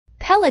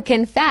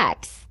Pelican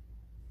Facts.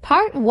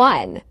 Part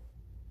 1.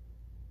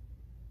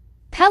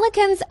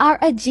 Pelicans are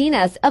a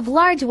genus of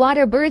large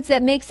water birds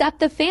that makes up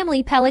the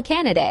family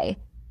Pelicanidae.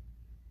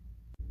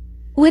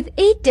 With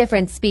 8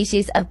 different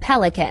species of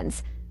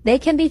pelicans, they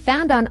can be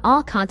found on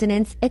all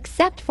continents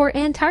except for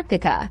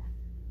Antarctica.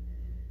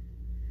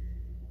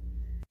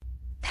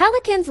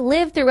 Pelicans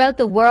live throughout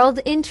the world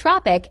in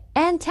tropic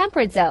and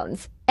temperate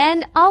zones,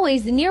 and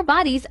always near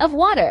bodies of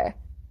water.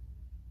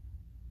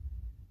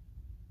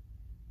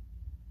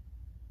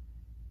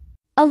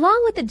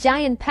 Along with the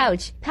giant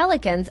pouch,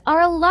 pelicans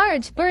are a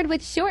large bird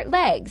with short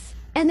legs,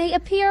 and they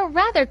appear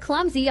rather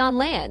clumsy on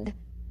land.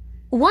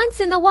 Once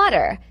in the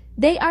water,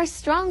 they are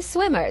strong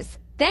swimmers,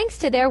 thanks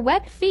to their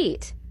webbed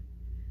feet.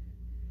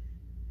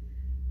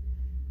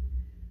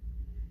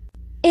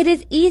 It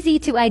is easy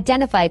to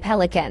identify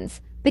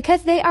pelicans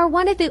because they are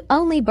one of the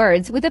only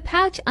birds with a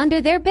pouch under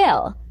their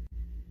bill.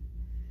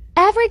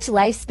 Average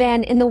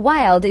lifespan in the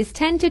wild is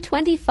 10 to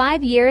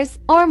 25 years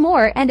or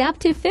more, and up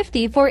to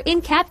 50 for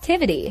in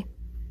captivity.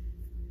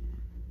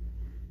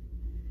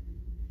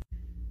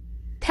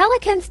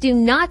 Pelicans do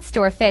not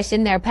store fish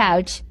in their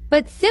pouch,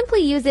 but simply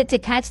use it to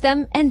catch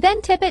them and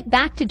then tip it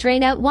back to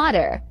drain out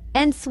water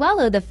and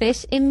swallow the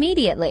fish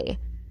immediately.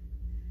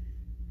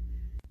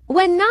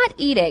 When not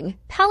eating,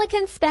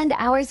 pelicans spend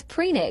hours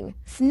preening,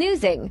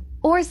 snoozing,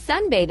 or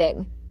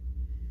sunbathing.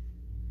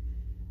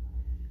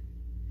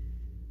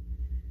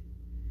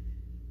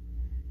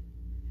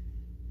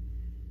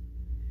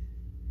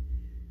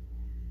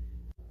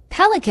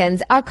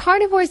 Pelicans are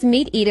carnivores,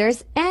 meat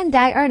eaters, and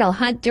diurnal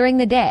hunt during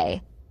the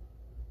day.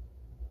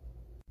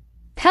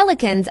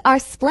 Pelicans are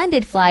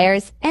splendid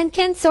flyers and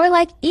can soar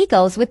like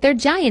eagles with their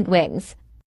giant wings.